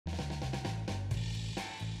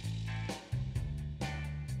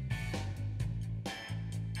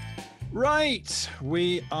Right,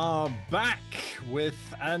 we are back with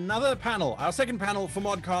another panel, our second panel for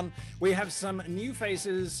ModCon. We have some new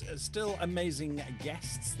faces, still amazing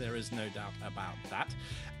guests, there is no doubt about that.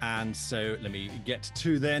 And so let me get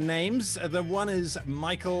to their names. The one is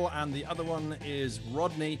Michael and the other one is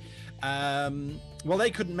Rodney. Well,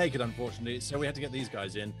 they couldn't make it, unfortunately, so we had to get these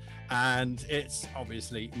guys in. And it's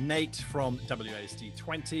obviously Nate from WASD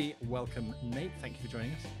 20. Welcome, Nate. Thank you for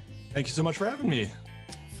joining us. Thank you so much for having me.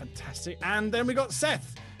 Fantastic. And then we got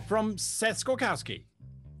Seth from Seth Skorkowsky.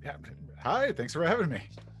 Yeah. Hi, thanks for having me.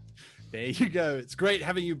 There you go. It's great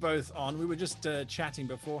having you both on. We were just chatting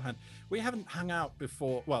beforehand. We haven't hung out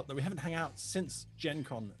before. Well, we haven't hung out since Gen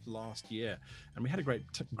Con last year. And we had a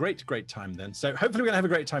great time then. So hopefully we're going to have a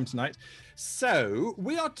great time tonight. So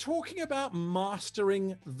we are talking about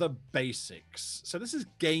mastering the basics. So this is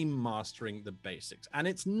game mastering the basics. And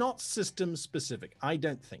it's not system specific, I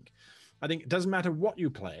don't think. I think it doesn't matter what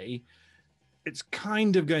you play. It's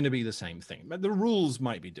kind of going to be the same thing, but the rules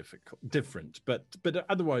might be different. But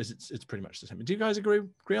otherwise, it's pretty much the same. Do you guys agree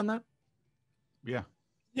on that? Yeah.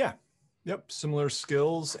 Yep. Similar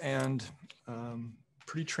skills and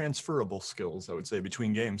pretty transferable skills, I would say,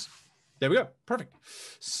 between games. There we go. Perfect.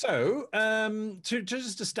 So to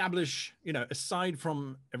just establish, aside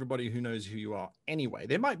from everybody who knows who you are anyway,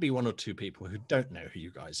 there might be one or two people who don't know who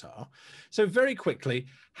you guys are. So very quickly,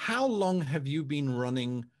 how long have you been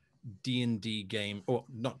running D&D game, or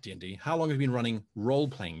not D&D? How long have you been running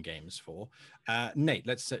role-playing games for? Nate,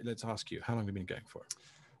 let's ask you. How long have you been going for?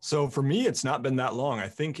 So for me, it's not been that long. I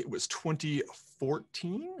think it was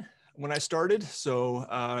 2014 when I started. So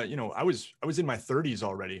I was in my 30s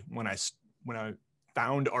already when I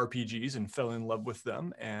found RPGs and fell in love with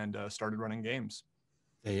them and started running games.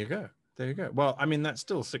 There you go. Well, I mean, that's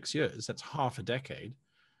still 6 years. That's half a decade.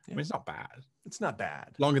 Yeah. I mean, it's not bad. It's not bad.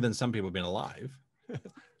 Longer than some people have been alive.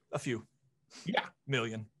 A few. Yeah.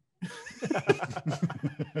 Million.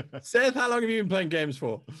 Seth, how long have you been playing games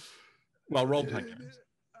for? Well, role-playing games.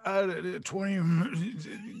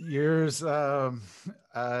 20 years. What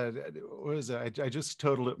is it? I just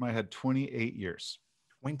totaled it in my head. 28 years.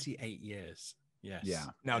 28 years. Yes. Yeah.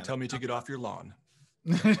 Now tell me to get off your lawn.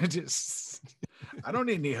 I don't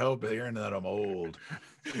need any help hearing that I'm old.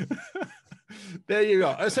 There you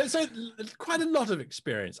go. So quite a lot of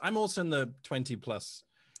experience. I'm also in the 20 plus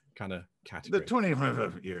kind of category. The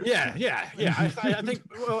 25 years. Yeah. I think,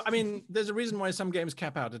 well, I mean, there's a reason why some games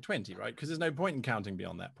cap out at 20, right? Because there's no point in counting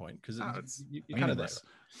beyond that point, because you're kind of there.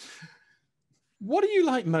 What do you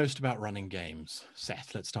like most about running games?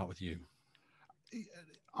 Seth, let's start with you.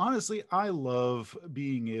 Honestly, I love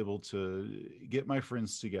being able to get my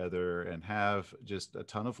friends together and have just a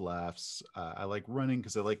ton of laughs. I like running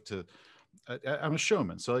because I like to, I'm a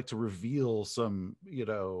showman, so I like to reveal some,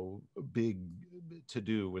 big to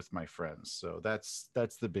do with my friends. So that's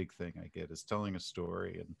the big thing I get, is telling a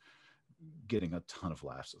story and getting a ton of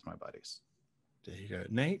laughs with my buddies. There you go.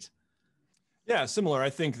 Nate? Yeah, similar. I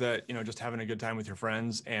think that, just having a good time with your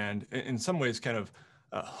friends and in some ways kind of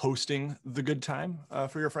hosting the good time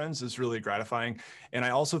for your friends is really gratifying. And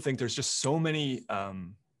I also think there's just so many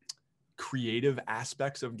creative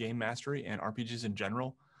aspects of game mastery and RPGs in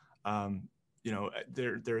general.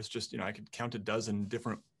 There's just, I could count a dozen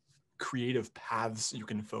different creative paths you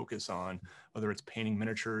can focus on, whether it's painting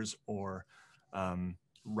miniatures or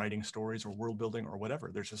writing stories or world building or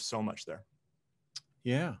whatever. There's just so much there.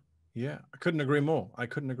 Yeah. I couldn't agree more.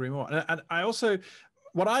 And I also,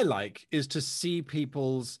 what I like is to see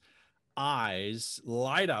people's eyes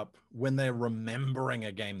light up when they're remembering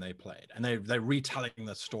a game they played and they're retelling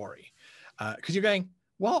the story. Because you're going,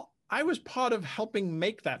 well, I was part of helping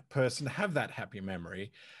make that person have that happy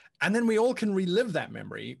memory. And then we all can relive that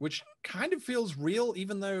memory, which kind of feels real,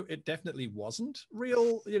 even though it definitely wasn't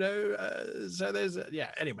real, so there's,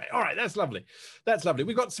 anyway. All right, that's lovely.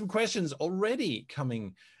 We've got some questions already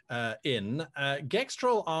coming in.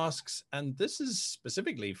 Gextroll asks, and this is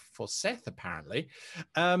specifically for Seth, apparently,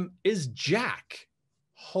 is Jack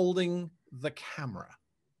holding the camera?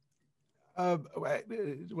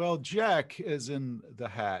 Well, Jack is in the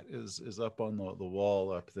hat, is up on the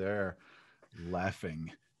wall up there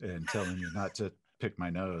laughing and telling me not to pick my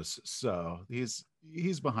nose. So he's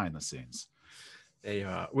behind the scenes. There you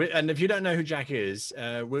are. And if you don't know who Jack is,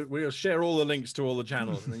 we'll share all the links to all the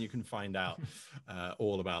channels, and then you can find out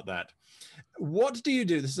all about that. What do you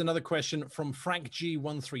do? This is another question from Frank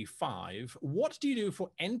G135. What do you do for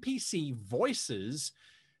NPC voices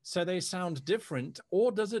so they sound different,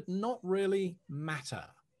 or does it not really matter?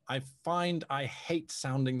 I find I hate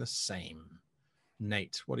sounding the same.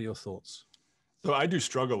 Nate, what are your thoughts? So I do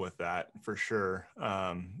struggle with that for sure.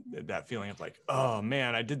 That feeling of like, oh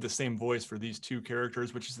man, I did the same voice for these two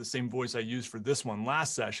characters, which is the same voice I used for this one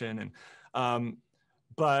last session. And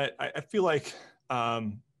but I feel like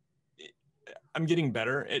I'm getting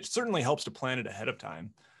better. It certainly helps to plan it ahead of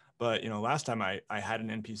time. But last time I had an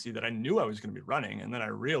NPC that I knew I was going to be running, and then I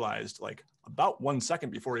realized like about 1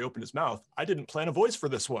 second before he opened his mouth, I didn't plan a voice for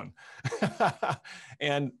this one,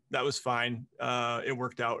 and that was fine. It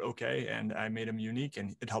worked out okay, and I made him unique,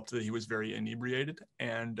 and it helped that he was very inebriated.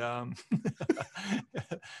 And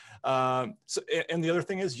so, and the other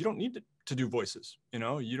thing is, you don't need to do voices.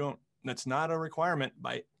 You don't. That's not a requirement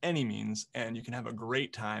by any means, and you can have a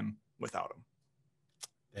great time without them.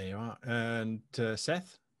 There you are. And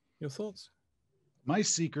Seth, your thoughts? My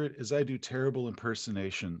secret is I do terrible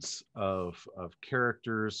impersonations of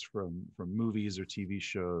characters from movies or TV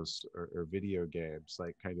shows or video games,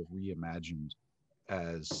 like kind of reimagined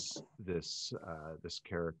as this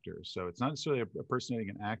character. So it's not necessarily impersonating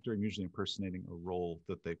an actor. I'm usually impersonating a role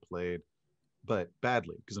that they played, but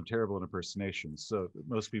badly, because I'm terrible in impersonations. So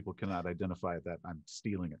most people cannot identify that I'm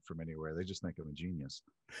stealing it from anywhere. They just think I'm a genius.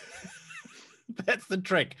 That's the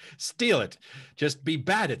trick. Steal it. Just be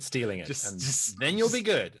bad at stealing it. Just then you'll be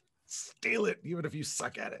good. Steal it, even if you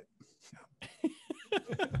suck at it.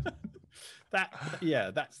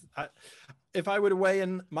 That's if I were to weigh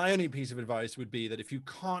in, my only piece of advice would be that if you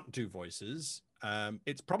can't do voices,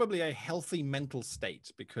 it's probably a healthy mental state,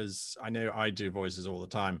 because I know I do voices all the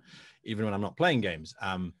time, even when I'm not playing games.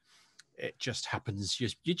 It just happens.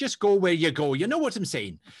 You just go where you go. You know what I'm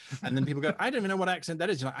saying? And then people go, I don't even know what accent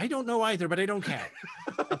that is. Like, I don't know either, but I don't care.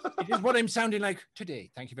 It is what I'm sounding like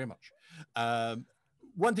today. Thank you very much.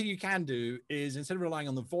 One thing you can do is, instead of relying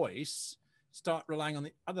on the voice, start relying on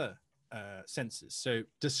the other senses. So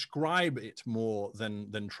describe it more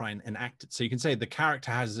than try and enact it. So you can say the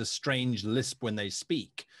character has a strange lisp when they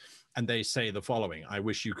speak, and they say the following: I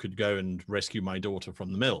wish you could go and rescue my daughter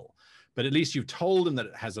from the mill. But at least you've told them that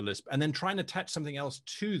it has a lisp, and then try and attach something else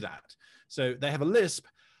to that. So they have a lisp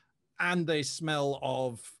and they smell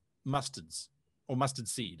of mustards or mustard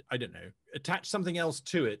seed. I don't know. Attach something else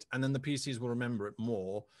to it, and then the PCs will remember it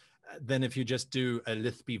more than if you just do a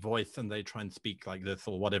lispy voice and they try and speak like this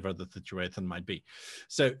or whatever the situation might be.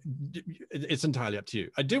 So it's entirely up to you.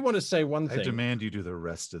 I do want to say one thing. I demand you do the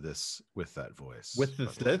rest of this with that voice. With the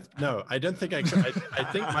lisp? No, I don't think I could. I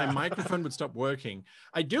think my microphone would stop working.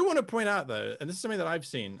 I do want to point out, though, and this is something that I've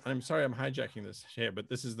seen, and I'm sorry I'm hijacking this here, but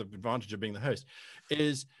this is the advantage of being the host,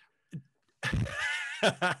 is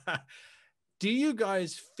do you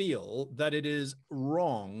guys feel that it is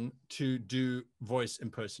wrong to do voice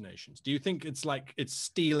impersonations? Do you think it's like it's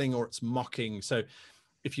stealing or it's mocking? So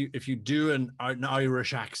if you do an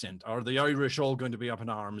Irish accent, are the Irish all going to be up in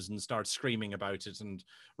arms and start screaming about it and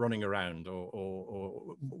running around,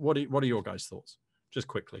 or what are your guys' thoughts? Just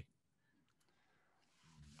quickly.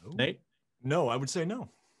 No. Nate? No, I would say no.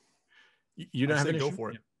 You don't have an issue? Go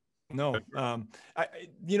for it. No.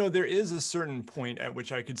 There is a certain point at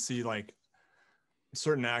which I could see like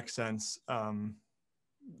certain accents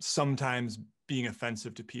sometimes being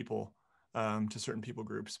offensive to people, to certain people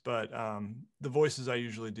groups, but the voices I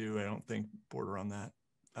usually do, I don't think border on that.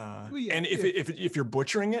 And if you're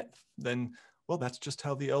butchering it, then well, that's just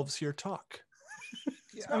how the elves here talk.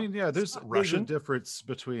 I mean, there's a difference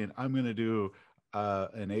between I'm going to do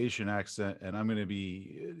an Asian accent and I'm going to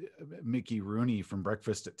be Mickey Rooney from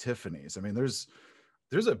Breakfast at Tiffany's. I mean, there's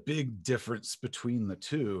a big difference between the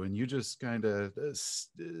two, and you just kind of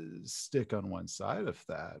stick on one side of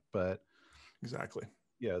that. But exactly,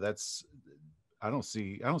 I don't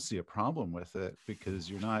see a problem with it,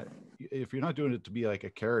 because if you're not doing it to be like a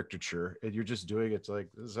caricature and you're just doing it to like,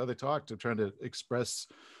 this is how they talk, to trying to express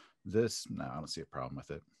this. No, I don't see a problem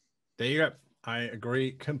with it. There you go. I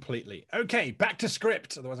agree completely. Okay, back to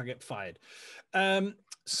script, otherwise I get fired.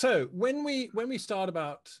 So when we start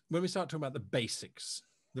talking about the basics,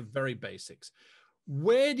 the very basics,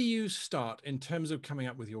 where do you start in terms of coming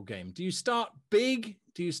up with your game? Do you start big?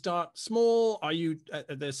 Do you start small? Are you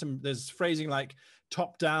there's phrasing like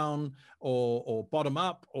top down or bottom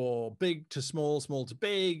up, or big to small, small to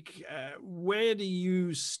big? Where do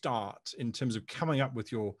you start in terms of coming up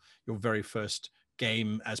with your very first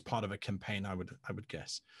game as part of a campaign? I would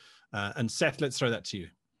guess. And Seth, let's throw that to you.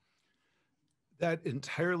 That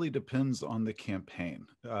entirely depends on the campaign.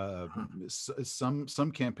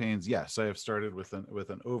 Some campaigns, yes, I have started with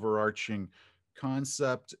an overarching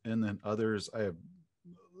concept, and then others I have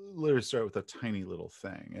literally start with a tiny little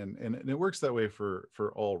thing, and it works that way for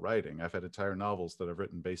all writing. I've had entire novels that I've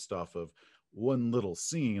written based off of one little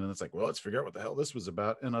scene, and it's like, well, let's figure out what the hell this was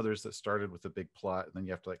about, and others that started with a big plot, and then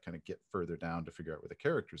you have to like kind of get further down to figure out where the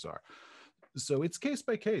characters are. So it's case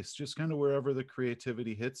by case, just kind of wherever the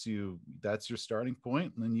creativity hits you, that's your starting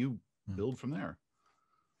point, and then you build from there.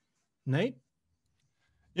 Nate?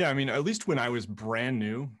 Yeah, I mean, at least when I was brand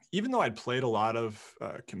new, even though I'd played a lot of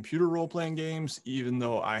computer role-playing games, even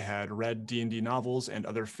though I had read D&D novels and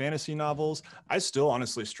other fantasy novels, I still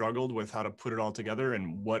honestly struggled with how to put it all together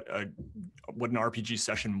and what an RPG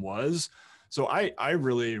session was. So I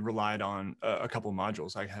really relied on a couple of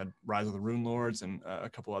modules. I had Rise of the Rune Lords and a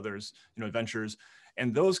couple others, adventures,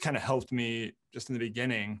 and those kind of helped me just in the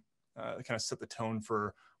beginning, kind of set the tone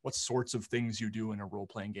for what sorts of things you do in a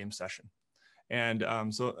role-playing game session. And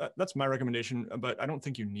so that's my recommendation, but I don't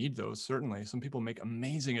think you need those, certainly. Some people make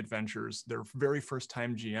amazing adventures, their very first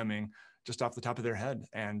time GMing, just off the top of their head.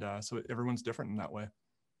 And so everyone's different in that way.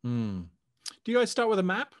 Do you guys start with a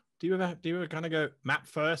map? Do you ever kind of go map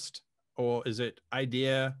first? Or is it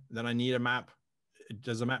idea, then I need a map?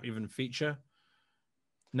 Does a map even feature?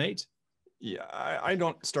 Nate? Yeah, I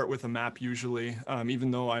don't start with a map usually,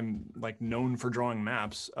 even though I'm like known for drawing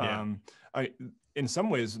maps. In some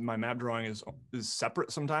ways, my map drawing is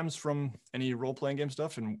separate sometimes from any role-playing game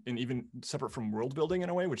stuff, and even separate from world building in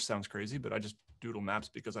a way, which sounds crazy, but I just doodle maps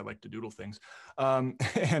because I like to doodle things. I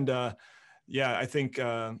think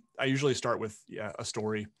I usually start with a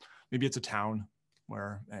story. Maybe it's a town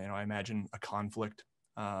where I imagine a conflict.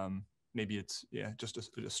 Maybe it's just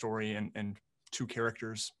a story and two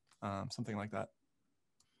characters, something like that.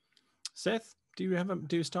 Seth, do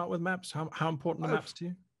you start with maps? How important are maps to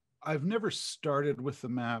you? I've never started with the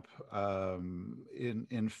map.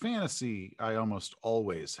 In fantasy, I almost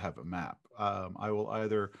always have a map. I will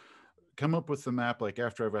either come up with the map like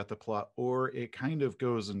after I've got the plot, or it kind of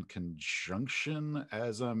goes in conjunction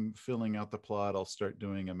as I'm filling out the plot. I'll start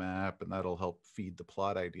doing a map, and that'll help feed the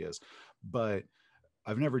plot ideas. But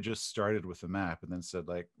I've never just started with a map and then said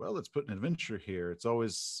like, well, let's put an adventure here. It's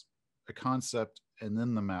always a concept, and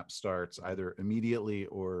then the map starts either immediately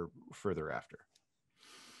or further after.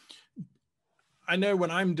 I know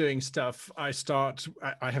when I'm doing stuff, I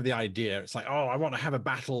have the idea. It's like, oh, I want to have a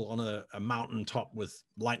battle on a mountaintop with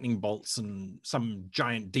lightning bolts and some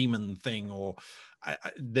giant demon thing, or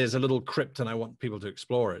there's a little crypt and I want people to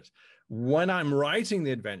explore it. When I'm writing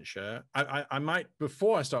the adventure, I might,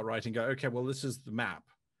 before I start writing, go, okay, well, this is the map.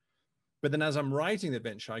 But then as I'm writing the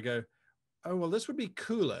adventure, I go, oh, well, this would be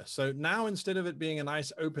cooler. So now instead of it being a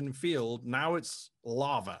nice open field, now it's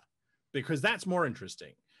lava, because that's more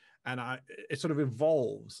interesting. And it sort of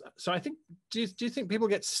evolves. So I think, do you think people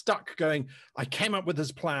get stuck going, I came up with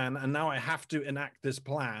this plan and now I have to enact this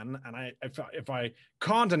plan, and if I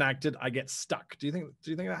can't enact it, I get stuck. Do you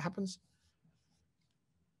think that happens?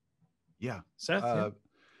 Yeah. Seth?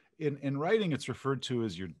 In writing, it's referred to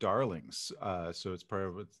as your darlings. So it's part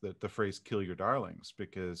of the phrase "kill your darlings,"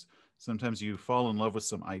 because sometimes you fall in love with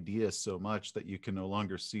some idea so much that you can no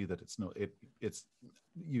longer see that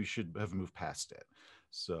you should have moved past it.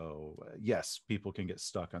 So yes, people can get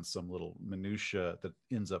stuck on some little minutia that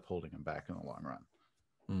ends up holding them back in the long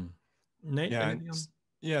run. Nate?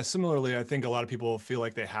 Yeah. Similarly, I think a lot of people feel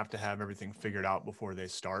like they have to have everything figured out before they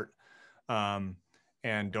start, and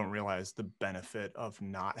don't realize the benefit of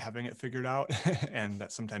not having it figured out, and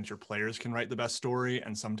that sometimes your players can write the best story,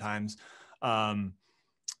 and sometimes,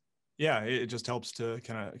 it just helps to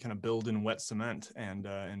kind of build in wet cement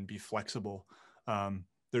and be flexible.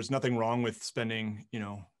 There's nothing wrong with spending,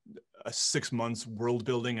 a 6 months world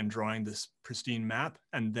building and drawing this pristine map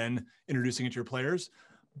and then introducing it to your players.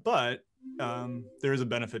 But there is a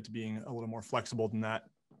benefit to being a little more flexible than that.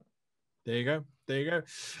 There you go.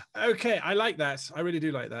 Okay, I like that. I really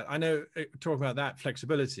do like that. I know, talking about that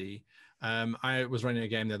flexibility, I was running a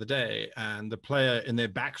game the other day, and the player, in their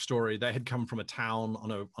backstory, they had come from a town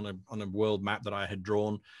on a world map that I had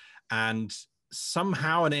drawn, and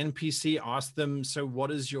somehow an NPC asked them, so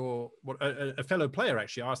a fellow player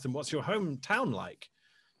actually asked them, what's your hometown like?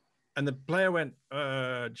 And the player went,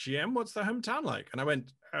 GM, what's the hometown like? And I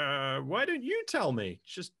went, why don't you tell me?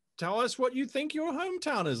 Just tell us what you think your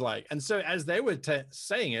hometown is like. And so as they were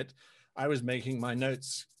saying it, I was making my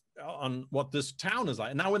notes on what this town is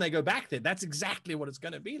like. And now when they go back there, that's exactly what it's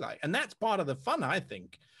going to be like. And that's part of the fun, I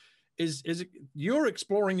think, is you're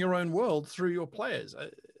exploring your own world through your players.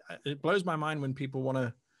 It blows my mind when people want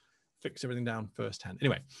to fix everything down firsthand.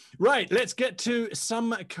 Anyway, right, let's get to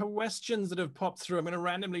some questions that have popped through. I'm going to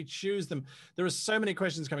randomly choose them. There are so many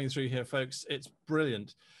questions coming through here, folks. It's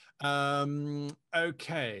brilliant.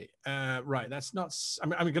 Okay. Right. That's not. I'm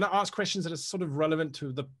going to ask questions that are sort of relevant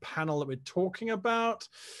to the panel that we're talking about.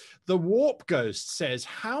 The Warp Ghost says,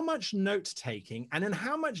 how much note taking and in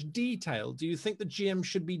how much detail do you think the GM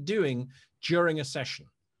should be doing during a session?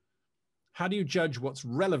 How do you judge what's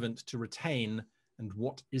relevant to retain and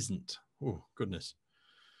what isn't? Oh, goodness.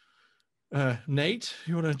 Nate,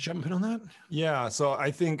 you want to jump in on that? Yeah, so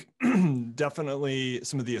I think definitely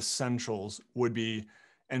some of the essentials would be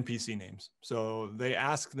NPC names. So they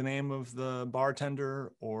ask the name of the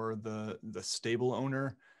bartender or the stable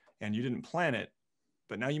owner, and you didn't plan it,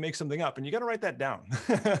 but now you make something up and you got to write that down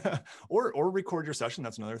or record your session.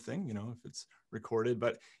 That's another thing, you know, if it's recorded.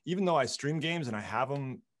 But even though I stream games and I have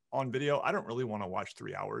them on video, I don't really want to watch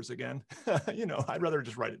 3 hours again. You know, I'd rather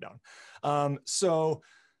just write it down. So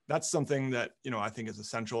that's something that, you know, I think is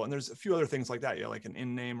essential. And there's a few other things like that, like an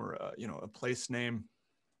inn name or a, you know, a place name,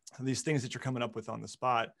 these things that you're coming up with on the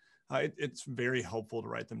spot. It's very helpful to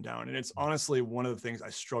write them down. And it's honestly one of the things I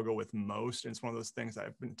struggle with most. And it's one of those things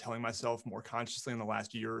I've been telling myself more consciously in the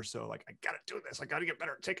last year or so, like, I got to do this. I got to get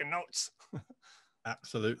better at taking notes.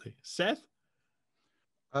 Absolutely. Seth?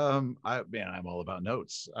 I'm all about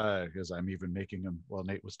notes because I'm even making them while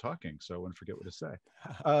Nate was talking, so I wouldn't forget what to say.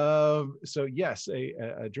 So yes,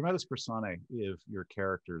 a dramatis personae of your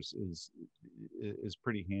characters is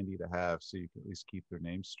pretty handy to have, so you can at least keep their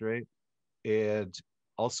names straight. And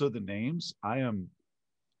also the names, I am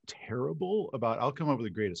terrible about. I'll come up with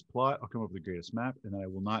the greatest plot, I'll come up with the greatest map, and then I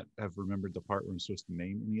will not have remembered the part where I'm supposed to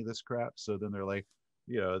name any of this crap. So then they're like,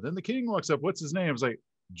 you know, then the king walks up, what's his name? I was like,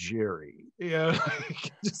 Jerry. Yeah,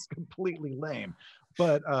 just completely lame.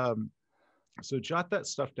 But so jot that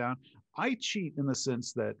stuff down. I cheat in the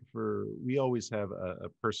sense that we always have a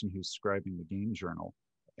person who's scribing the game journal.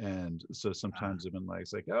 And so sometimes I've been like,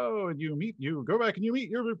 it's like, oh, and you go back and you meet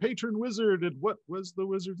your patron wizard. And what was the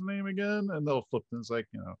wizard's name again? And they'll flip things like,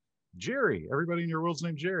 you know, Jerry. Everybody in your world's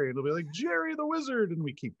named Jerry. And it'll be like, Jerry the wizard. And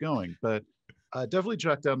we keep going. But definitely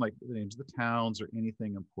jot down like the names of the towns or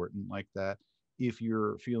anything important like that. If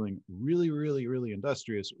you're feeling really, really, really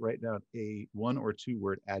industrious, write down a 1 or 2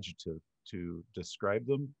 word adjective to describe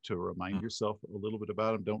them, to remind yourself a little bit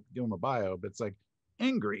about them. Don't give them a bio, but it's like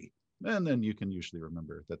angry. And then you can usually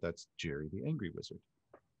remember that that's Jerry the Angry Wizard.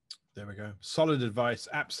 There we go. Solid advice.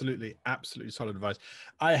 Absolutely, absolutely solid advice.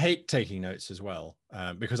 I hate taking notes as well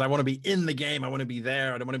because I want to be in the game. I want to be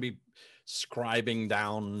there. I don't want to be scribing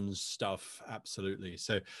down stuff. Absolutely.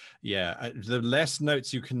 So yeah, the less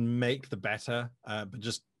notes you can make, the better, but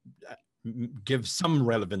just give some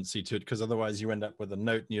relevancy to it, because otherwise you end up with a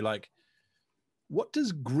note and you're like, what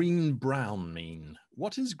does green brown mean?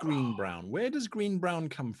 What is green brown? Where does green brown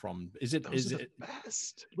come from? Is it the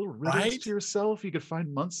best little riddles to yourself you could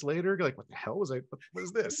find months later? You're like, what the hell was I? What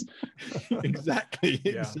is this? Exactly.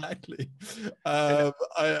 Yeah. Exactly.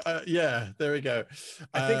 Yeah, there we go.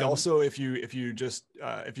 I think also if you're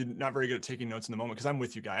not very good at taking notes in the moment, because I'm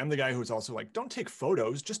with you, Guy. I'm the guy who's also like, don't take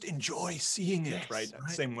photos, just enjoy seeing it. Yes, right?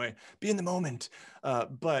 Same way. Be in the moment.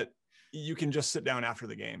 But you can just sit down after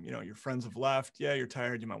the game. You know, your friends have left. Yeah, you're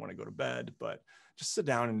tired. You might want to go to bed, but just sit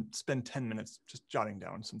down and spend 10 minutes just jotting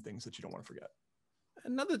down some things that you don't want to forget.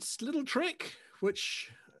 Another little trick,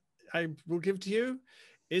 which I will give to you,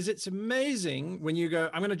 is it's amazing when you go,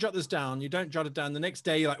 I'm going to jot this down. You don't jot it down. The next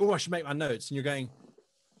day, you're like, oh, I should make my notes. And you're going,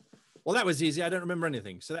 well, that was easy. I don't remember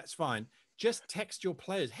anything. So that's fine. Just text your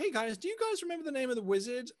players. Hey, guys, do you guys remember the name of the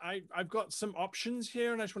wizard? I've got some options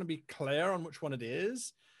here, and I just want to be clear on which one it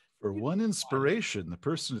is. For one inspiration, the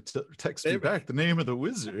person to text me back the name of the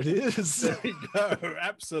wizard is. There we go.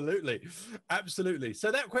 Absolutely. Absolutely.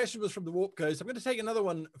 So that question was from the Warp Ghost. I'm going to take another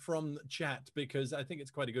one from chat because I think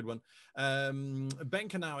it's quite a good one.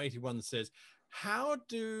 Benkanau81 says, how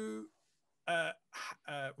do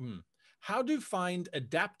find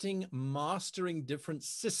adapting mastering different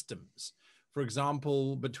systems? For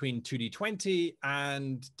example, between 2D20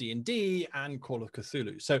 and D&D and Call of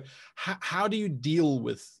Cthulhu. So how do you deal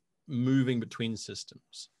with moving between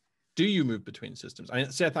systems? Do you move between systems?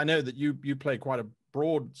 Seth, I know that you play quite a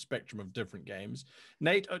broad spectrum of different games.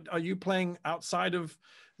 Nate, are you playing outside of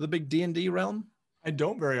the big D&D realm? I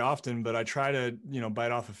don't very often, but I try to,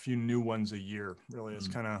 bite off a few new ones a year. Really, it's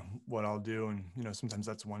kind of what I'll do. And, sometimes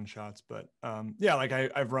that's one shots, but yeah, like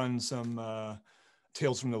I've run some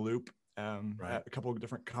Tales from the Loop at a couple of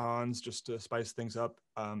different cons just to spice things up,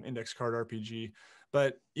 index card RPG.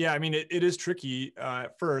 But yeah, I mean, it is tricky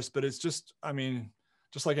at first, but it's just,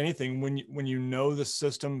 just like anything, when you know the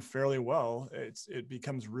system fairly well, it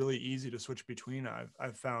becomes really easy to switch between.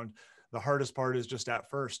 I've found the hardest part is just at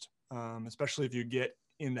first, especially if you get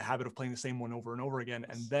in the habit of playing the same one over and over again,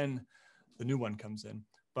 and then the new one comes in.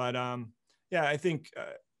 But yeah, I think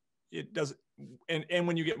it does. And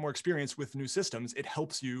when you get more experience with new systems, it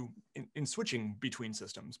helps you in switching between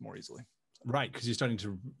systems more easily. Right, because you're starting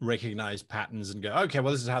to recognize patterns and go, okay,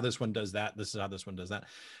 well, this is how this one does that. This is how this one does that.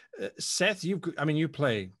 Seth, you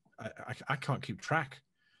play. I can't keep track.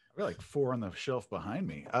 I've got like 4 on the shelf behind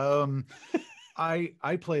me.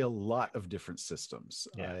 I play a lot of different systems,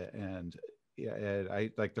 and I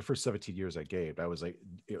like the first 17 years I gamed, I was like,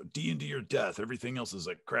 D&D or death. Everything else is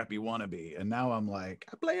like crappy wannabe, and now I'm like,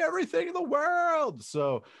 I play everything in the world.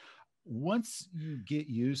 So once you get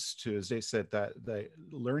used to, as they said, that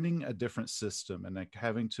learning a different system and like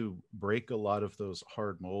having to break a lot of those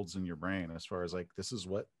hard molds in your brain, as far as like, this is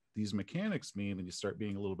what these mechanics mean, and you start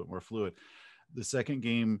being a little bit more fluid. The second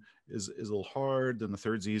game is a little hard, then the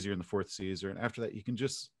third's easier, and the fourth's easier, and after that you can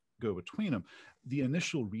just go between them. The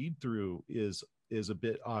initial read through is a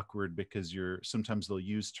bit awkward because sometimes they'll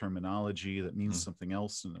use terminology that means something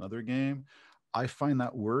else in another game. I find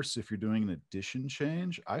that worse if you're doing an edition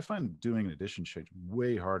change. I find doing an edition change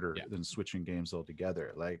way harder than switching games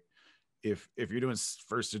altogether. Like if you're doing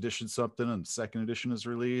first edition something and second edition is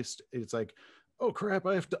released, it's like, oh crap,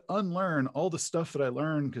 I have to unlearn all the stuff that I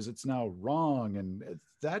learned because it's now wrong. And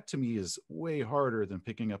that to me is way harder than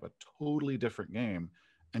picking up a totally different game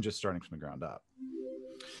and just starting from the ground up.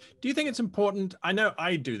 Do you think it's important? I know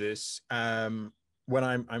I do this when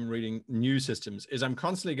I'm reading new systems, is I'm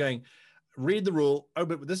constantly going, read the rule. Oh,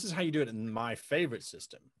 but this is how you do it in my favorite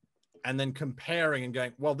system. And then comparing and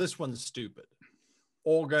going, well, this one's stupid.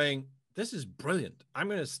 Or going, this is brilliant. I'm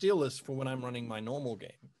going to steal this for when I'm running my normal game.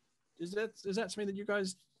 Is that something that you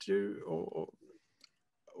guys do? Or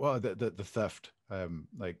well, the theft,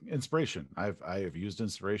 like inspiration. I have used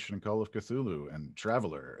inspiration in Call of Cthulhu and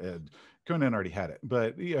Traveler, and Conan already had it.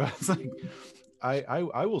 But it's like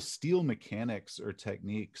I will steal mechanics or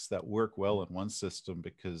techniques that work well in one system,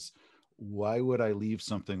 because why would I leave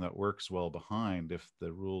something that works well behind if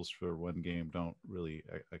the rules for one game don't really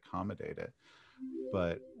accommodate it?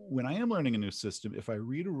 But when I am learning a new system, if I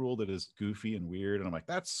read a rule that is goofy and weird and I'm like,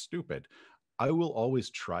 that's stupid, I will always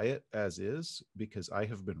try it as is, because I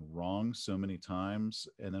have been wrong so many times.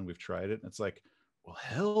 And then we've tried it and it's like, well,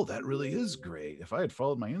 hell, that really is great. If I had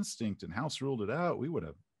followed my instinct and house ruled it out, we would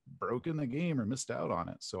have broken the game or missed out on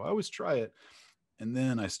it. So I always try it. And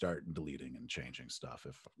then I start deleting and changing stuff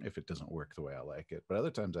if it doesn't work the way I like it. But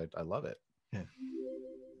other times I love it. Yeah.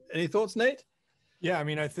 Any thoughts, Nate? Yeah, I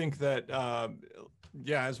mean, I think that,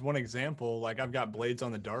 as one example, like I've got Blades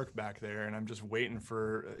on the Dark back there, and I'm just waiting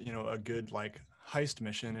for, a good like heist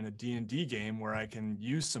mission in a D&D game where I can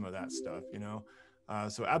use some of that stuff,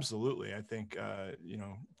 So absolutely, I think,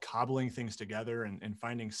 cobbling things together and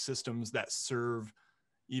finding systems that serve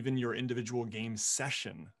even your individual game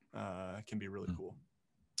session can be really cool.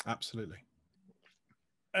 Absolutely.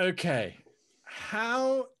 Okay.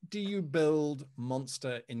 How do you build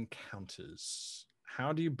monster encounters?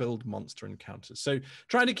 How do you build monster encounters? So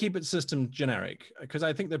trying to keep it system generic, because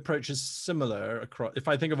I think the approach is similar across. If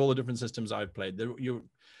I think of all the different systems I've played, do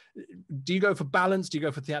you go for balance? Do you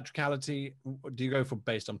go for theatricality? Do you go for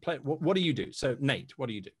based on play? What do you do? So Nate, what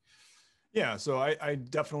do you do? Yeah, so I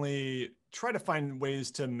definitely try to find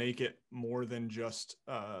ways to make it more than just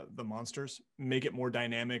the monsters, make it more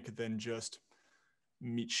dynamic than just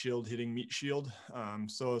meat shield hitting meat shield.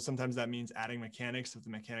 So sometimes that means adding mechanics if the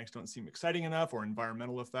mechanics don't seem exciting enough, or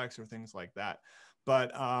environmental effects or things like that.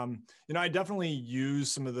 But I definitely use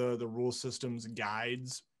some of the rule systems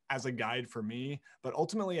guides as a guide for me. But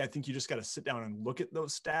ultimately, I think you just got to sit down and look at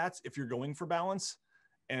those stats if you're going for balance,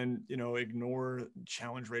 and ignore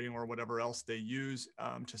challenge rating or whatever else they use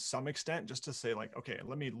to some extent, just to say like, okay,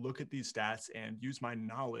 let me look at these stats and use my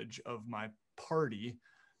knowledge of my party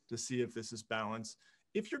to see if this is balance.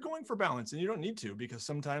 If you're going for balance, and you don't need to, because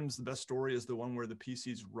sometimes the best story is the one where the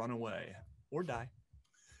PCs run away or die.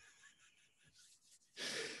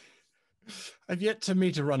 I've yet to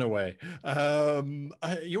meet a runaway.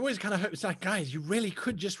 You always kind of hope, it's like, guys, you really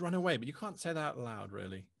could just run away, but you can't say that out loud,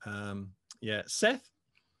 really. Yeah, Seth.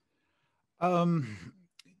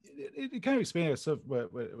 It kind of expanded stuff.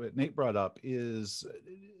 What Nate brought up is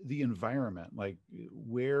the environment. Like,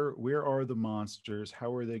 where are the monsters?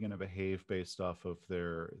 How are they going to behave based off of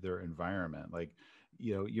their environment? Like,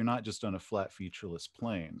 you're not just on a flat featureless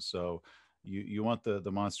plane. So you want the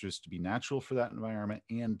monsters to be natural for that environment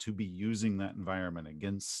and to be using that environment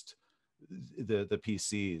against the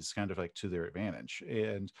PCs, kind of like to their advantage.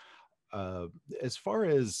 And as far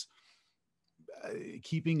as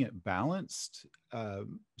keeping it balanced,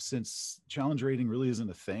 since challenge rating really isn't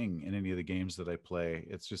a thing in any of the games that I play,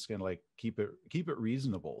 it's just gonna like keep it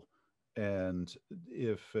reasonable. And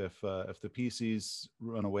if the PCs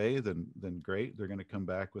run away, then great, they're going to come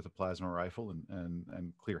back with a plasma rifle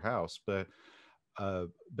and clear house. But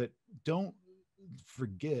don't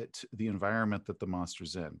forget the environment that the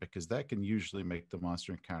monster's in, because that can usually make the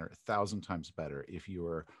monster encounter 1,000 times better if you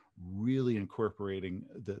are really incorporating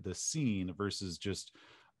the scene versus just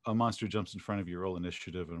a monster jumps in front of you, roll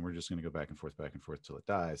initiative, and we're just going to go back and forth till it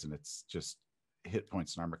dies, and it's just hit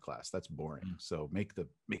points and armor class. That's boring. So make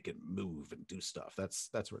it move and do stuff. That's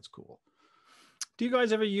where it's cool. Do you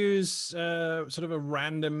guys ever use sort of a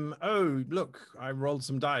random, oh, look, I rolled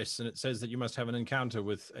some dice and it says that you must have an encounter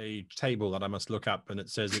with a table that I must look up, and it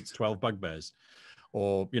says it's 12 bugbears,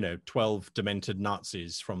 or, 12 demented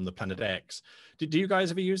Nazis from the planet X. Do you guys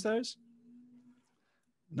ever use those?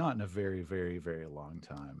 Not in a very, very, very long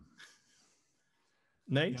time.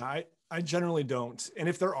 Nate? Yeah, I generally don't. And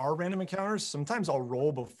if there are random encounters, sometimes I'll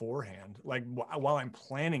roll beforehand, like while I'm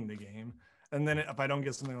planning the game. And then if I don't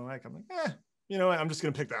get something I like, I'm like, you know what, I'm just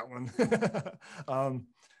going to pick that one.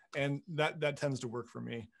 And that tends to work for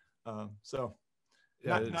me. So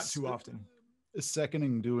not too often.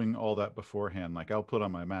 Seconding doing all that beforehand. Like I'll put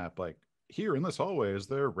on my map, like, here in this hallway is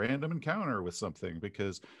there a random encounter with something,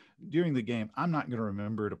 because during the game I'm not going to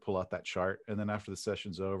remember to pull out that chart, and then after the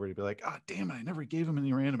session's over to be like, oh damn it, I never gave them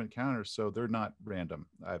any random encounters. So they're not random,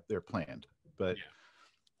 they're planned. But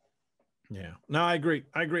yeah, no, I agree.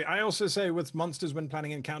 I also say with monsters, when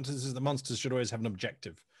planning encounters, is the monsters should always have an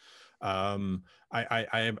objective. I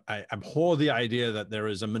abhor the idea that there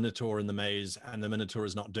is a minotaur in the maze and the minotaur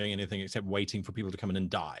is not doing anything except waiting for people to come in and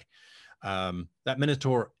die. That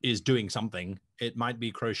minotaur is doing something. It might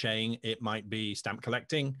be crocheting, it might be stamp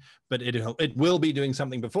collecting, but it will be doing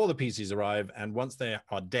something before the PCs arrive, and once they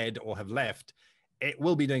are dead or have left, it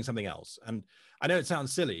will be doing something else. And I know it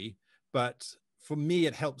sounds silly, but for me,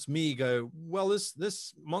 it helps me go, well,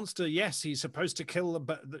 this monster, yes, he's supposed to kill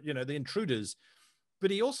the intruders,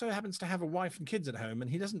 but he also happens to have a wife and kids at home,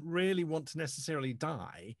 and he doesn't really want to necessarily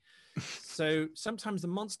die. So sometimes the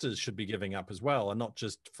monsters should be giving up as well, and not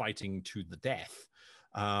just fighting to the death.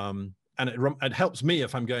 And it helps me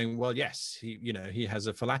if I'm going, well, yes, he has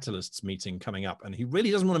a philatelists meeting coming up, and he really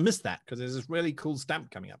doesn't want to miss that because there's this really cool stamp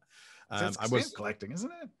coming up. It's stamp collecting,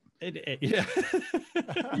 isn't it? Yeah.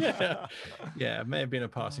 Yeah. It may have been a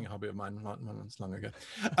passing hobby of mine not long ago.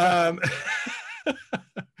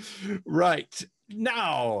 Right.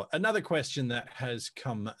 Now, another question that has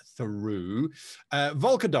come through.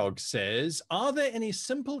 Volkadog says, are there any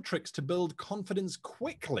simple tricks to build confidence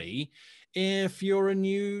quickly if you're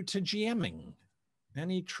new to GMing?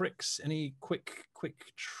 Any tricks, any quick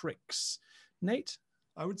tricks? Nate?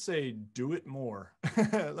 I would say do it more.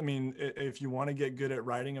 I mean, if you want to get good at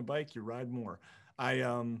riding a bike, you ride more.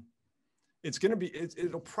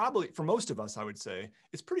 It'll probably, for most of us, I would say,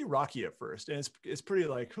 it's pretty rocky at first. And it's pretty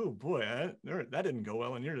like, oh boy, that didn't go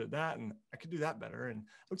well, and you did that, and I could do that better. And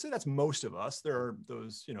I would say that's most of us. There are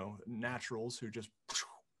those, naturals who just,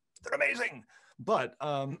 they're amazing. But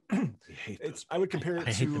I would compare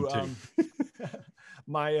it to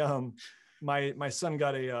my son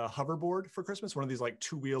got a hoverboard for Christmas, one of these like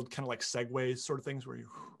two-wheeled kind of like Segways sort of things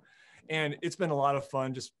and it's been a lot of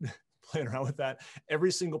fun just playing around with that.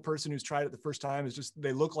 Every single person who's tried it the first time is just,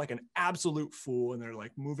 they look like an absolute fool, and they're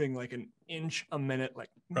like moving like an inch a minute, like,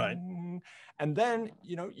 right. And then,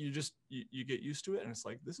 you get used to it, and it's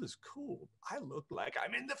like, this is cool. I look like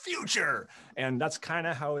I'm in the future. And that's kind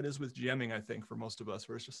of how it is with GMing, I think, for most of us,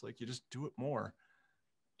 where it's just like, you just do it more.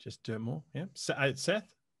 Just do it more. Yeah.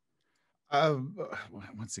 Seth?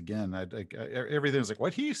 Once again, everything's like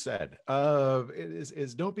what he said.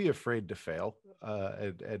 Is don't be afraid to fail,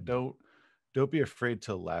 and don't be afraid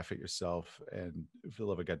to laugh at yourself, and for the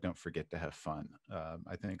love of God, don't forget to have fun.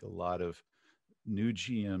 I think a lot of new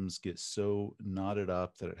GMs get so knotted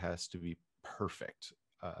up that it has to be perfect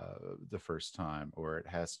the first time, or it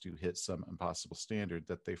has to hit some impossible standard,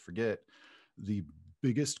 that they forget the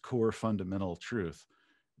biggest core fundamental truth.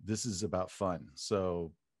 This is about fun.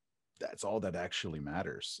 So that's all that actually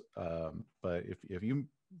matters. But if you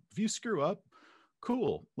screw up,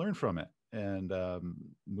 cool, learn from it and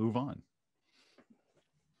move on.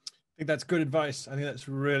 I think that's good advice. I think that's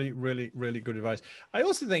really, really, really good advice. I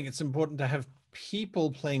also think it's important to have people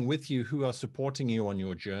playing with you who are supporting you on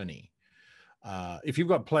your journey. If you've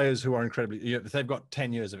got players who are incredibly, if they've got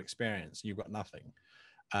 10 years of experience, you've got nothing.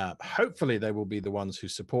 Hopefully they will be the ones who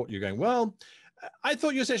support you going, well, I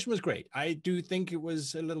thought your session was great. I do think it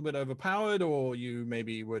was a little bit overpowered, or you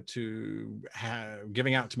maybe were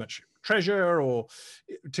giving out too much treasure, or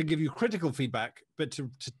to give you critical feedback, but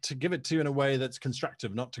to give it to you in a way that's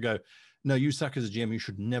constructive, not to go, no, you suck as a GM, you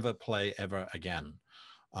should never play ever again.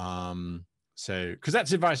 So, because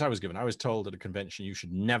that's advice I was given. I was told at a convention, you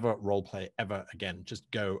should never role play ever again. Just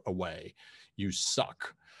go away. You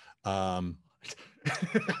suck.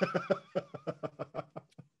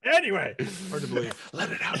 Anyway, Hard to believe.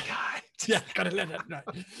 Let it out, Guy. Yeah, gotta let it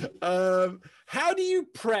out. How do you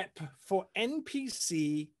prep for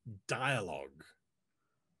NPC dialogue?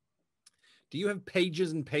 Do you have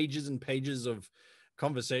pages and pages and pages of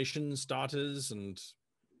conversation starters and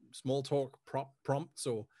small talk prompts,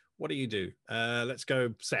 or what do you do? Let's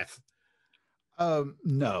go, Seth.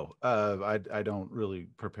 No, I don't really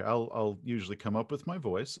prepare. I'll usually come up with my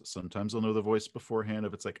voice. Sometimes I'll know the voice beforehand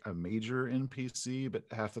if it's like a major NPC, but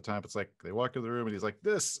half the time it's like they walk in the room and he's like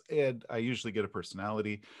this, and I usually get a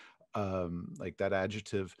personality, like that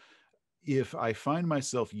adjective. If I find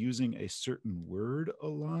myself using a certain word a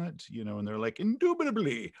lot, and they're like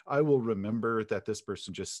indubitably, I will remember that this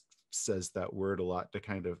person just says that word a lot to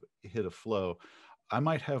kind of hit a flow. I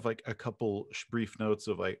might have like a couple brief notes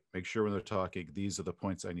of like, make sure when they're talking, these are the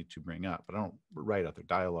points I need to bring up, but I don't write out their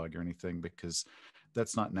dialogue or anything because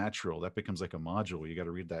that's not natural. That becomes like a module. You got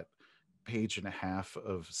to read that page and a half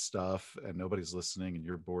of stuff and nobody's listening and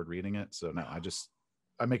you're bored reading it. So no,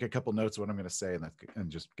 I make a couple notes of what I'm going to say and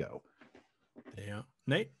just go. Yeah.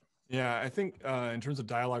 Nate? Yeah, I think in terms of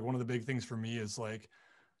dialogue, one of the big things for me is like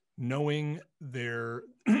knowing the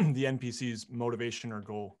NPC's motivation or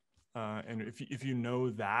goal. And if you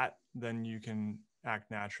know that, then you can act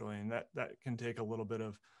naturally, and that can take a little bit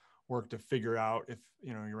of work to figure out if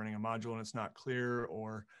you're running a module and it's not clear,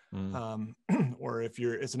 or or if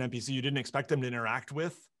it's an NPC you didn't expect them to interact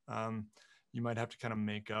with, you might have to kind of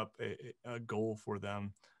make up a goal for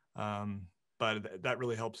them. But that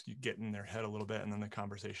really helps you get in their head a little bit, and then the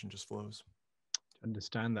conversation just flows.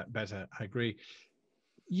 Understand that better. I agree.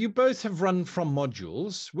 You both have run from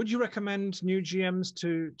modules. Would you recommend new GMs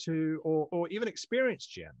or even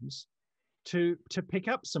experienced GMs to pick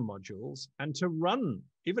up some modules and to run,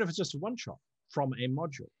 even if it's just a one shot from a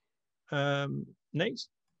module? Nate?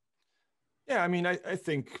 Yeah, I mean, I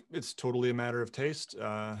think it's totally a matter of taste.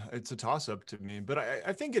 It's a toss up to me, but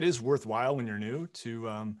I think it is worthwhile when you're new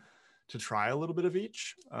to try a little bit of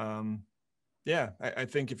each. Yeah, I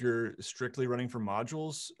think if you're strictly running for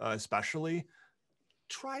modules, especially,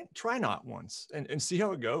 try not once and see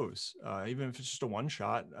how it goes. Even if it's just a one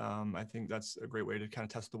shot, I think that's a great way to kind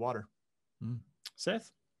of test the water.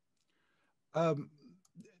 Seth?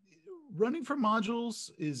 Running for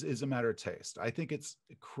modules is a matter of taste. I think it's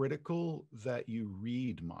critical that you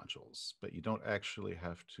read modules, but you don't actually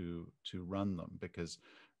have to run them, because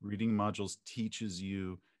reading modules teaches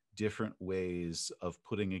you different ways of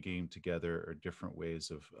putting a game together or different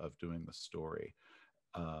ways of doing the story.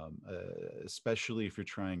 Especially if you're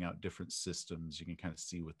trying out different systems, you can kind of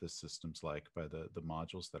see what the system's like by the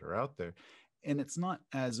modules that are out there. And it's not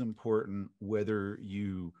as important whether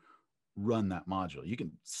you run that module. You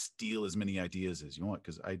can steal as many ideas as you want,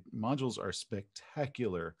 because modules are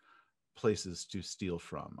spectacular places to steal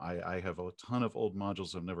from. I have a ton of old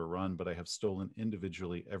modules I've never run, but I have stolen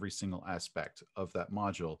individually every single aspect of that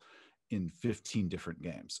module in 15 different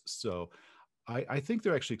games. So I think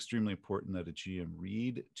they're actually extremely important that a GM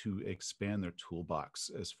read to expand their toolbox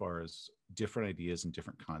as far as different ideas and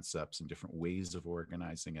different concepts and different ways of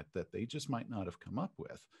organizing it that they just might not have come up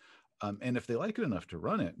with. And if they like it enough to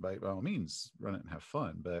run it, by all means, run it and have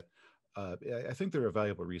fun. But I think they're a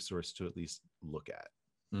valuable resource to at least look at.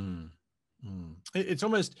 It's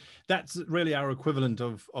almost, that's really our equivalent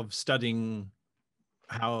of studying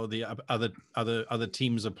how the other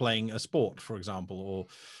teams are playing a sport, for example, or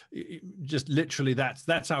just literally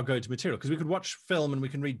that's our go-to material, because we could watch film and we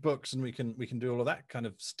can read books and we can do all of that kind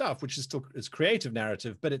of stuff, which is still it's creative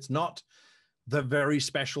narrative, but it's not the very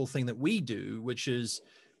special thing that we do, which is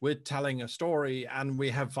we're telling a story and we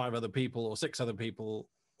have 5 other people or 6 other people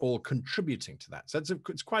all contributing to that. So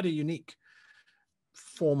it's quite a unique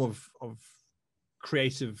form of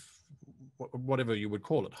creative, whatever you would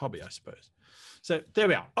call it, hobby, I suppose. So there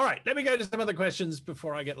we are. All right, let me go to some other questions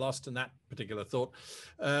before I get lost in that particular thought.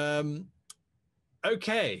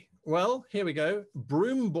 Okay, well, here we go.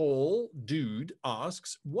 Broomball Dude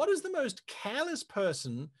asks, what is the most careless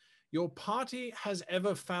person your party has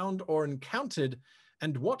ever found or encountered,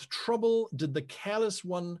 and what trouble did the careless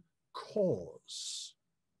one cause?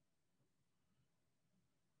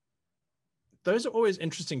 Those are always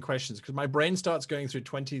interesting questions, because my brain starts going through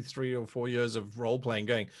 23 or 4 years of role playing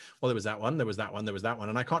going, well, there was that one, there was that one, there was that one.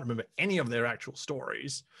 And I can't remember any of their actual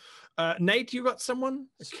stories. Nate, you got someone?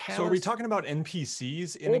 So are we talking about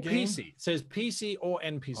NPCs in a game? PC. It says PC or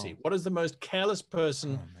NPC. What is the most careless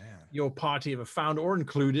person your party ever found or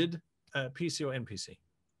included, PC or NPC?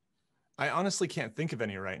 I honestly can't think of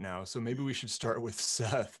any right now, so maybe we should start with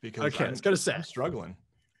Seth, because Okay, let's go to Seth. I'm struggling.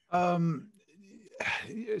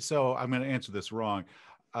 So I'm going to answer this wrong.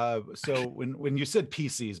 So when you said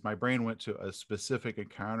PCs, my brain went to a specific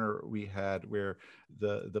encounter we had where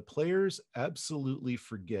the players absolutely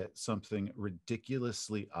forget something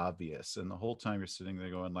ridiculously obvious, and the whole time you're sitting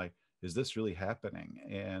there going like, "Is this really happening?"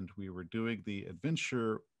 And we were doing the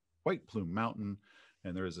adventure White Plume Mountain,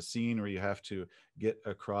 and there is a scene where you have to get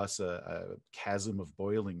across a chasm of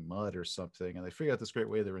boiling mud or something, and they figured out this great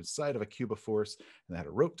way. They were inside of a cube of force, and they had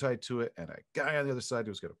a rope tied to it, and a guy on the other side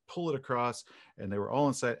who was going to pull it across, and they were all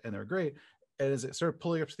inside, and they were great. And as it started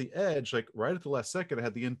pulling up to the edge, like right at the last second, I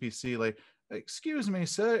had the NPC like, "Excuse me,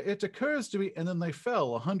 sir, it occurs to me," and then they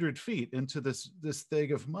fell 100 feet into this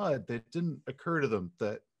thing of mud. That didn't occur to them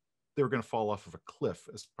that they were going to fall off of a cliff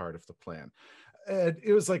as part of the plan. And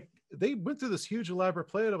it was like they went through this huge elaborate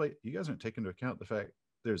plan. I'm like, you guys aren't taking into account the fact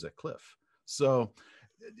there's a cliff. So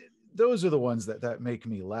those are the ones that make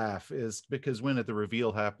me laugh, is because when the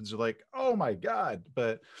reveal happens, you're like, oh my God.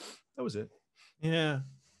 But that was it. Yeah.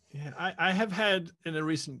 I have had in a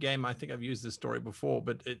recent game, I think I've used this story before,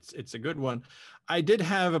 but it's a good one. I did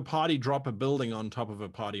have a party drop a building on top of a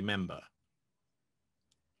party member,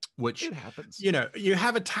 which it happens. You know, you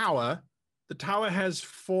have a tower. The tower has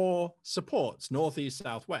 4 supports, northeast,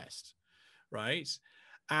 southwest, right?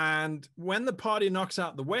 And when the party knocks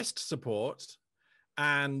out the west support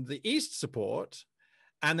and the east support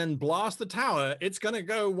and then blast the tower, it's going to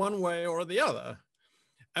go one way or the other.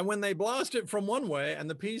 And when they blast it from one way and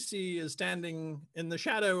the PC is standing in the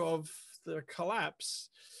shadow of the collapse,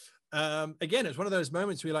 again, it's one of those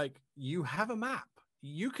moments where you're like, you have a map.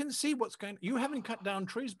 You can see what's going. You haven't cut down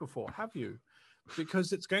trees before, have you?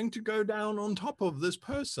 Because it's going to go down on top of this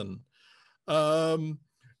person. Yeah,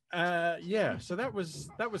 so that was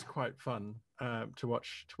quite fun to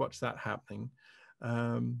watch that happening.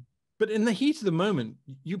 But in the heat of the moment,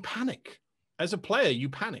 you panic. As a player, you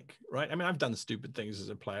panic, right? I mean, I've done stupid things as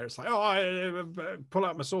a player. It's like, oh, I pull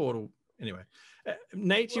out my sword. Or anyway,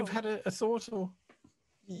 Nate, you've had a thought? Or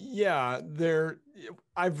yeah,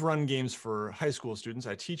 I've run games for high school students.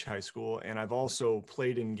 I teach high school, and I've also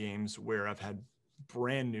played in games where I've had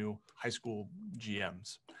brand new high school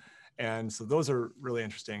GMs. And so those are really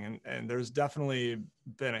interesting. And there's definitely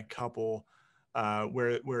been a couple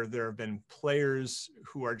where there have been players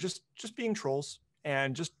who are just being trolls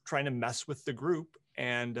and just trying to mess with the group.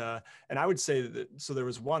 And I would say that, so there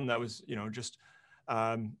was one that was, just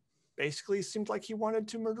basically seemed like he wanted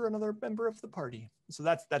to murder another member of the party. So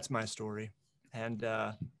that's my story. And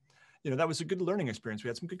that was a good learning experience. We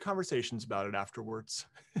had some good conversations about it afterwards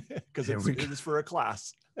because it was for a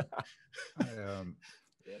class.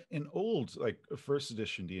 In old, like first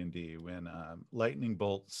edition D&D, when lightning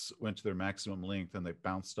bolts went to their maximum length and they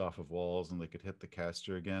bounced off of walls and they could hit the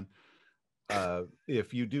caster again,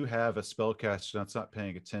 if you do have a spellcaster that's not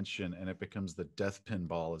paying attention and it becomes the death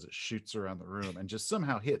pinball as it shoots around the room and just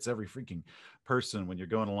somehow hits every freaking person when you're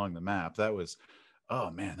going along the map, that was, oh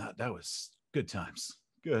man, that was good times.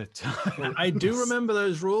 Good times. I do remember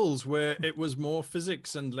those rules where it was more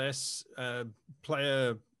physics and less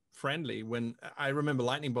player friendly. When I remember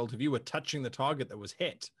lightning bolt, if you were touching the target that was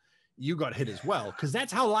hit, you got hit as well, because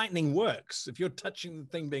that's how lightning works. If you're touching the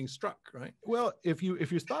thing being struck, right? Well, if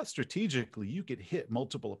you thought strategically, you could hit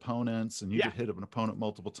multiple opponents and you could hit an opponent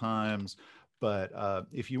multiple times. But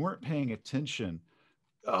if you weren't paying attention,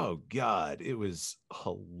 oh God, it was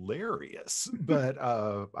hilarious. But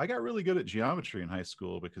I got really good at geometry in high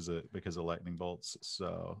school because of lightning bolts.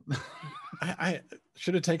 So I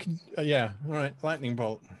should have taken all right, lightning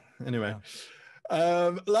bolt. Anyway.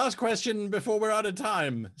 Last question before we're out of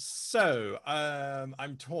time. So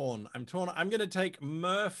I'm torn. I'm going to take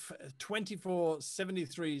Murph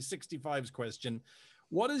 247365's question.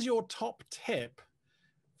 What is your top tip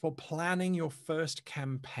for planning your first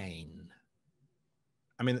campaign?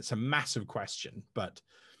 I mean, it's a massive question, but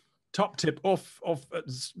top tip off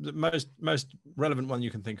the most relevant one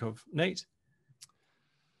you can think of. Nate?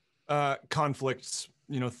 Conflicts.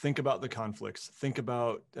 Think about the conflicts. Think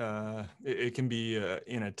about it can be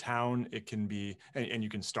in a town. It can be, and you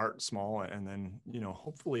can start small, and then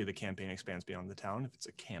hopefully the campaign expands beyond the town if it's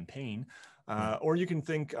a campaign. Or you can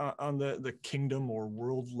think on the kingdom or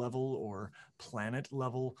world level or planet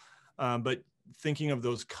level. But thinking of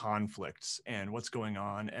those conflicts and what's going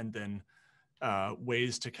on, and then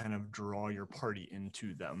ways to kind of draw your party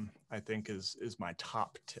into them, I think is my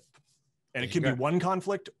top tip. And it could be one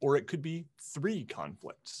conflict, or it could be 3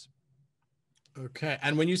 conflicts. Okay.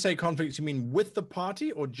 And when you say conflicts, you mean with the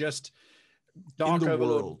party or just dark in the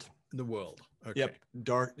world? In the world. Okay. Yep.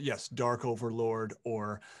 Dark Overlord,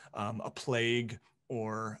 or a plague,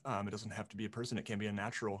 or it doesn't have to be a person. It can be a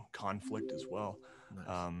natural conflict as well.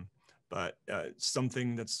 Nice. But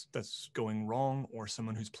something that's going wrong, or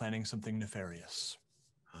someone who's planning something nefarious.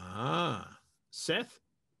 Seth?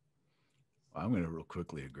 I'm going to real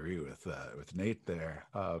quickly agree with Nate there.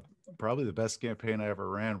 Probably the best campaign I ever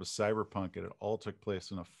ran was Cyberpunk, and it all took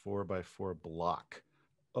place in a 4x4 block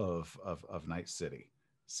of Night City.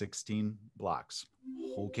 16 blocks,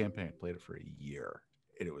 whole campaign. Played it for a year,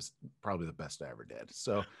 and it was probably the best I ever did.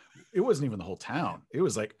 So it wasn't even the whole town; it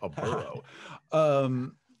was like a borough.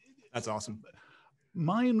 That's awesome.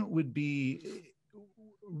 Mine would be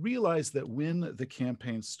realize that when the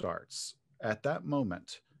campaign starts, at that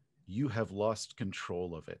moment, you have lost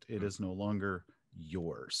control of it. It is no longer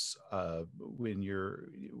yours. When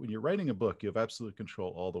you're writing a book, you have absolute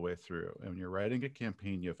control all the way through. And when you're writing a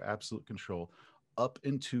campaign, you have absolute control up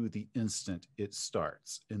into the instant it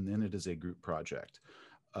starts. And then it is a group project.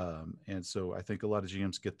 And so I think a lot of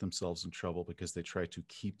GMs get themselves in trouble because they try to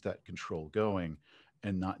keep that control going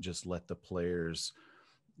and not just let the players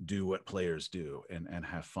do what players do and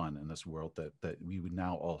have fun in this world that we would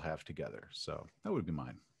now all have together. So that would be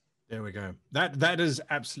mine. There we go. That is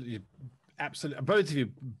absolutely both of you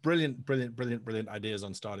brilliant ideas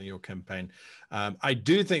on starting your campaign. I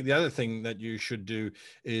do think the other thing that you should do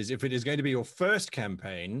is, if it is going to be your first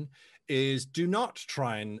campaign, is do not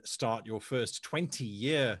try and start your first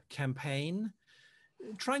 20-year campaign.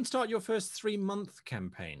 Try and start your first 3-month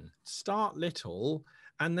campaign. Start little,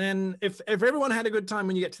 and then if everyone had a good time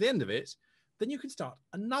when you get to the end of it, then you can start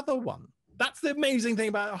another one. That's the amazing thing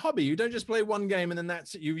about a hobby. You don't just play one game and then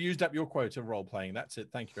that's it. You've used up your quota of role playing. That's it.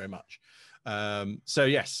 Thank you very much. So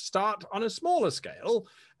yes, start on a smaller scale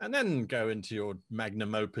and then go into your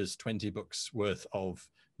magnum opus 20 books worth of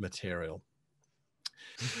material.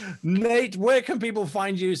 Nate, where can people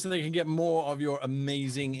find you so they can get more of your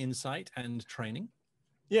amazing insight and training?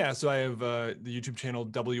 Yeah, so I have the YouTube channel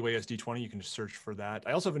WASD20. You can just search for that.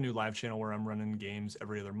 I also have a new live channel where I'm running games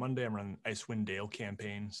every other Monday. I'm running Icewind Dale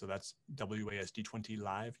campaign, so that's WASD20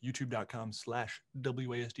 Live,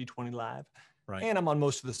 youtube.com/WASD20 Live. Right. And I'm on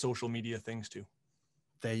most of the social media things too.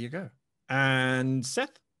 There you go. And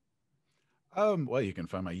Seth? Well, you can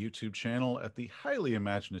find my YouTube channel at the highly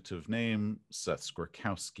imaginative name Seth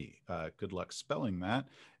Skorkowsky. Good luck spelling that.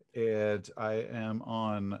 And I am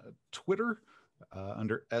on Twitter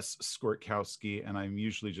under S Skorkowsky, and I'm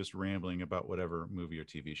usually just rambling about whatever movie or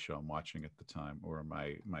TV show I'm watching at the time, or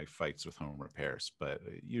my fights with home repairs. But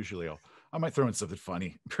usually I might throw in something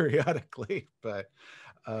funny periodically. But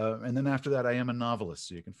and then after that, I am a novelist,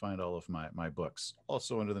 so you can find all of my books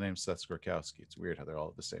also under the name Seth Skorkowsky. It's weird how they're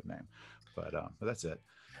all the same name, but that's it.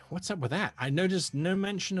 What's up with that? I noticed no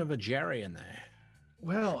mention of a Jerry in there.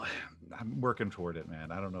 Well, I'm working toward it,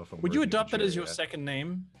 man. I don't know if I'm. Would you adopt that as your second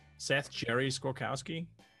name? Seth Jerry Skorkowsky?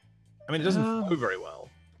 I mean, it doesn't flow very well.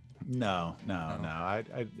 No. I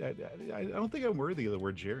don't think I'm worthy of the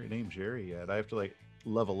word Jerry, name Jerry yet. I have to like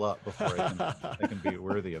level up before I can be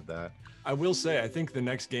worthy of that. I will say, I think the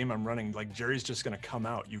next game I'm running, like Jerry's just gonna come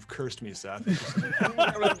out. You've cursed me, Seth.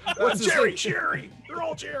 What's Jerry? Jerry. You're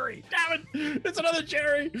all Jerry. Damn it! It's another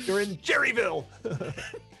Jerry. You're in Jerryville.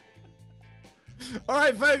 All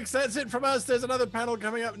right, folks, that's it from us. There's another panel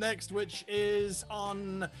coming up next, which is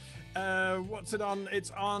on, what's it on? It's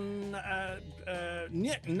on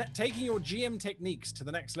taking your GM techniques to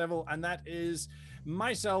the next level, and that is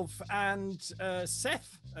myself and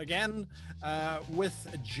Seth again, with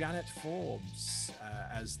Janet Forbes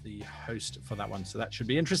as the host for that one. So that should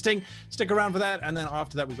be interesting. Stick around for that. And then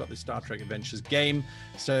after that, we've got the Star Trek Adventures game.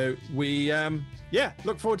 So we,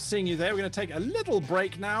 look forward to seeing you there. We're going to take a little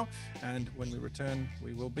break now. And when we return,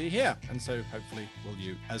 we will be here. And so hopefully will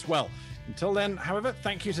you as well. Until then, however,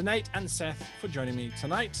 thank you to Nate and Seth for joining me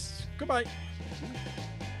tonight. Goodbye.